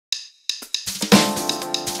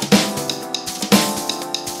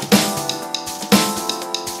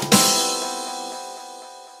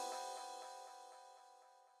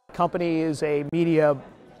Company is a media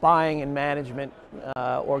buying and management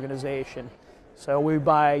organization. So we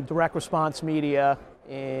buy direct response media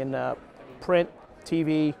in print,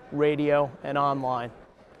 TV, radio, and online.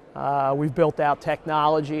 We've built out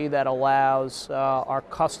technology that allows our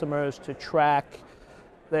customers to track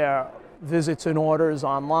their visits and orders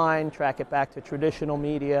online, track it back to traditional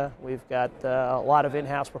media. We've got a lot of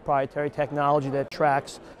in-house proprietary technology that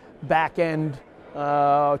tracks back-end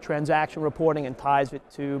transaction reporting and ties it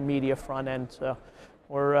to media front end. So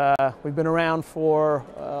we've been around for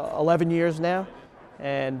 11 years now,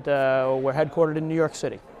 and we're headquartered in New York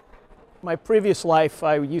City. My previous life,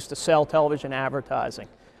 I used to sell television advertising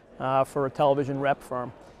for a television rep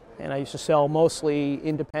firm, and I used to sell mostly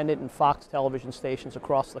independent and Fox television stations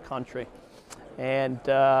across the country. And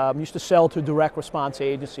used to sell to direct response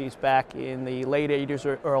agencies back in the late 80s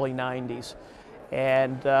or early 90s.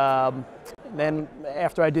 And then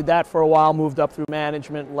after I did that for a while, moved up through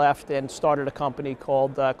management, left, and started a company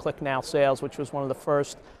called Click Now Sales, which was one of the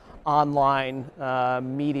first online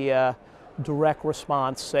media direct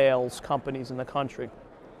response sales companies in the country.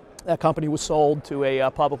 That company was sold to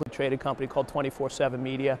a publicly traded company called 24/7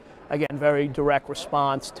 Media. Again, very direct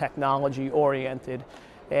response, technology oriented,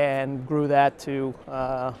 and grew that to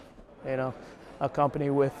a company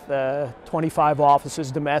with 25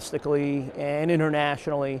 offices domestically and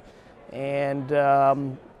internationally, and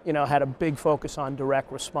had a big focus on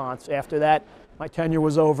direct response. After that, my tenure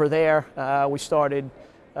was over there. We started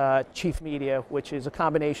Chief Media, which is a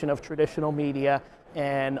combination of traditional media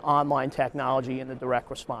and online technology in the direct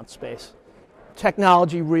response space.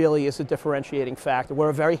 Technology really is a differentiating factor.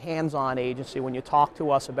 We're a very hands-on agency. When you talk to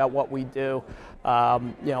us about what we do, a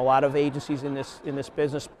lot of agencies in this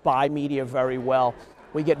business buy media very well.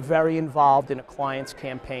 We get very involved in a client's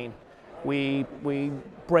campaign. We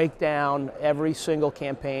break down every single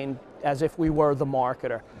campaign as if we were the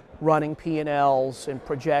marketer, running P&Ls and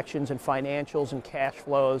projections and financials and cash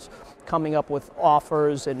flows, coming up with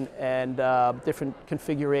offers and different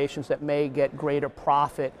configurations that may get greater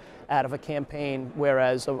profit out of a campaign,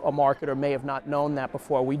 whereas a marketer may have not known that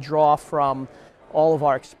before. We draw from all of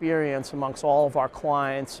our experience amongst all of our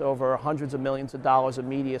clients, over hundreds of millions of dollars of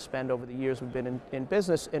media spend over the years we've been in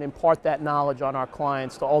business, and impart that knowledge on our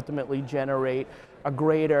clients to ultimately generate a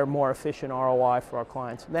greater, more efficient ROI for our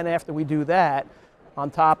clients. And then after we do that, on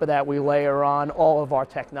top of that, we layer on all of our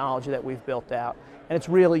technology that we've built out. And it's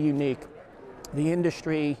really unique. The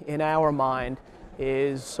industry, in our mind,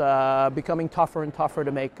 is becoming tougher and tougher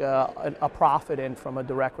to make a profit in from a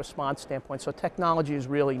direct response standpoint. So technology is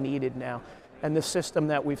really needed now. And the system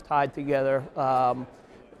that we've tied together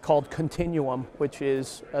called Continuum, which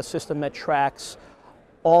is a system that tracks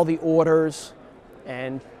all the orders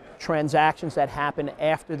and transactions that happen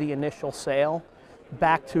after the initial sale,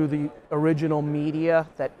 back to the original media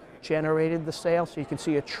that generated the sale, so you can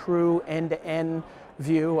see a true end-to-end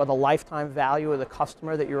view of the lifetime value of the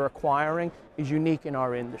customer that you're acquiring, is unique in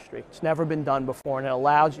our industry. It's never been done before, and it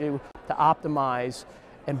allows you to optimize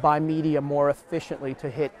and buy media more efficiently to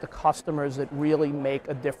hit the customers that really make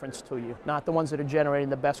a difference to you. Not the ones that are generating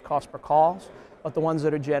the best cost per calls, but the ones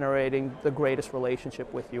that are generating the greatest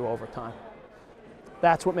relationship with you over time.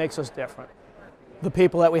 That's what makes us different. The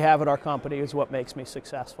people that we have at our company is what makes me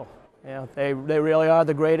successful. They really are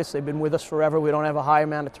the greatest. They've been with us forever. We don't have a high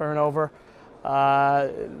amount of turnover.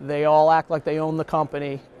 They all act like they own the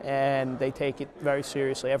company, and they take it very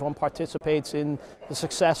seriously. Everyone participates in the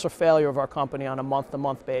success or failure of our company on a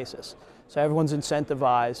month-to-month basis. So everyone's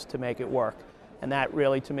incentivized to make it work. And that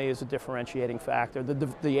really, to me, is a differentiating factor.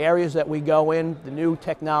 The areas that we go in, the new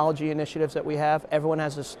technology initiatives that we have, everyone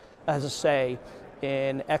has a say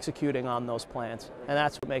in executing on those plans, and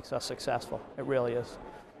that's what makes us successful. It really is.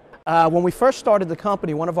 When we first started the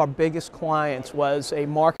company, one of our biggest clients was a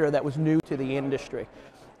marketer that was new to the industry,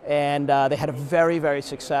 and they had a very, very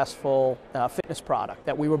successful fitness product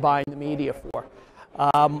that we were buying the media for.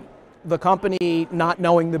 The company, not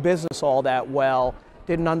knowing the business all that well,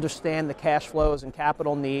 didn't understand the cash flows and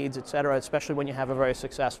capital needs, et cetera, especially when you have a very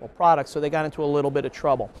successful product, so they got into a little bit of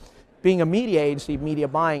trouble. Being a media agency, media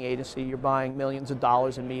buying agency, you're buying millions of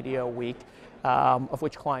dollars in media a week, of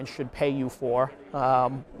which clients should pay you for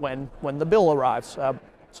when the bill arrives.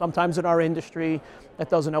 Sometimes in our industry, that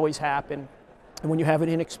doesn't always happen. And when you have an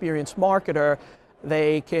inexperienced marketer,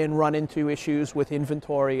 they can run into issues with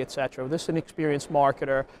inventory, et cetera. This inexperienced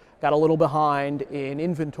marketer got a little behind in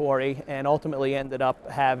inventory and ultimately ended up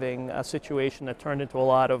having a situation that turned into a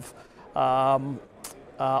lot of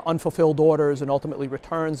unfulfilled orders and ultimately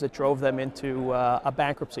returns that drove them into a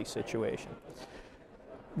bankruptcy situation.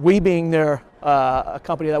 we being their a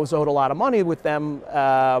company that was owed a lot of money with them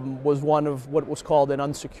was one of what was called an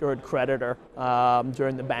unsecured creditor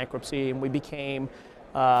during the bankruptcy, and we became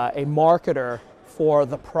a marketer for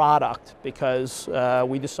the product because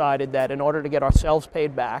we decided that in order to get ourselves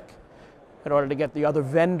paid back, in order to get the other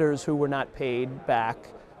vendors who were not paid back,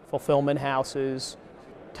 fulfillment houses,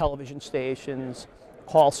 television stations,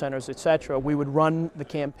 call centers, etc., we would run the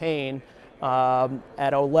campaign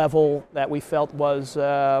at a level that we felt was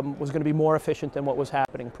going to be more efficient than what was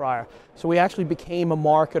happening prior. So we actually became a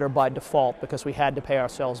marketer by default because we had to pay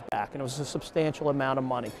ourselves back, and it was a substantial amount of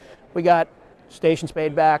money. We got stations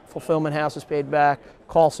paid back, fulfillment houses paid back,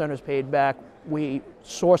 call centers paid back. We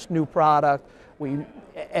sourced new product. We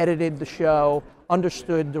edited the show,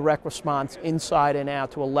 understood direct response inside and out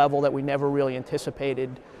to a level that we never really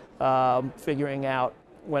anticipated figuring out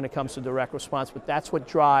when it comes to direct response, but that's what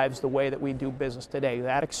drives the way that we do business today.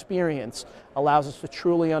 That experience allows us to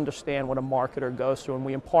truly understand what a marketer goes through, and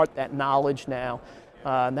we impart that knowledge now,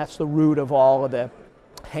 and that's the root of all of the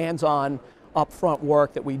hands-on upfront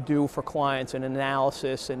work that we do for clients and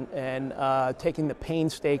analysis and taking the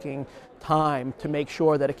painstaking time to make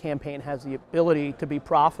sure that a campaign has the ability to be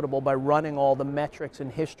profitable by running all the metrics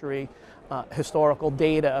and historical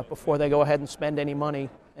data before they go ahead and spend any money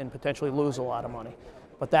and potentially lose a lot of money.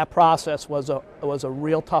 But that process was a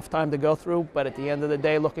real tough time to go through, but at the end of the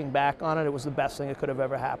day, looking back on it, it was the best thing that could have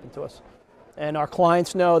ever happened to us. And our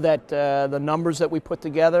clients know that the numbers that we put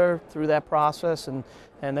together through that process and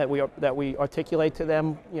that we articulate to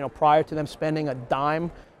them, prior to them spending a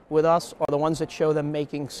dime with us, are the ones that show them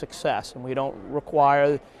making success. And we don't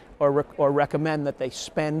require or recommend that they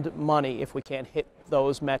spend money if we can't hit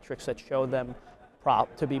those metrics that show them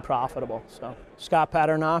to be profitable. So, Scott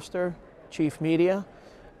Paternoster, Chief Media,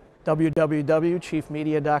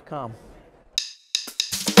 www.chiefmedia.com.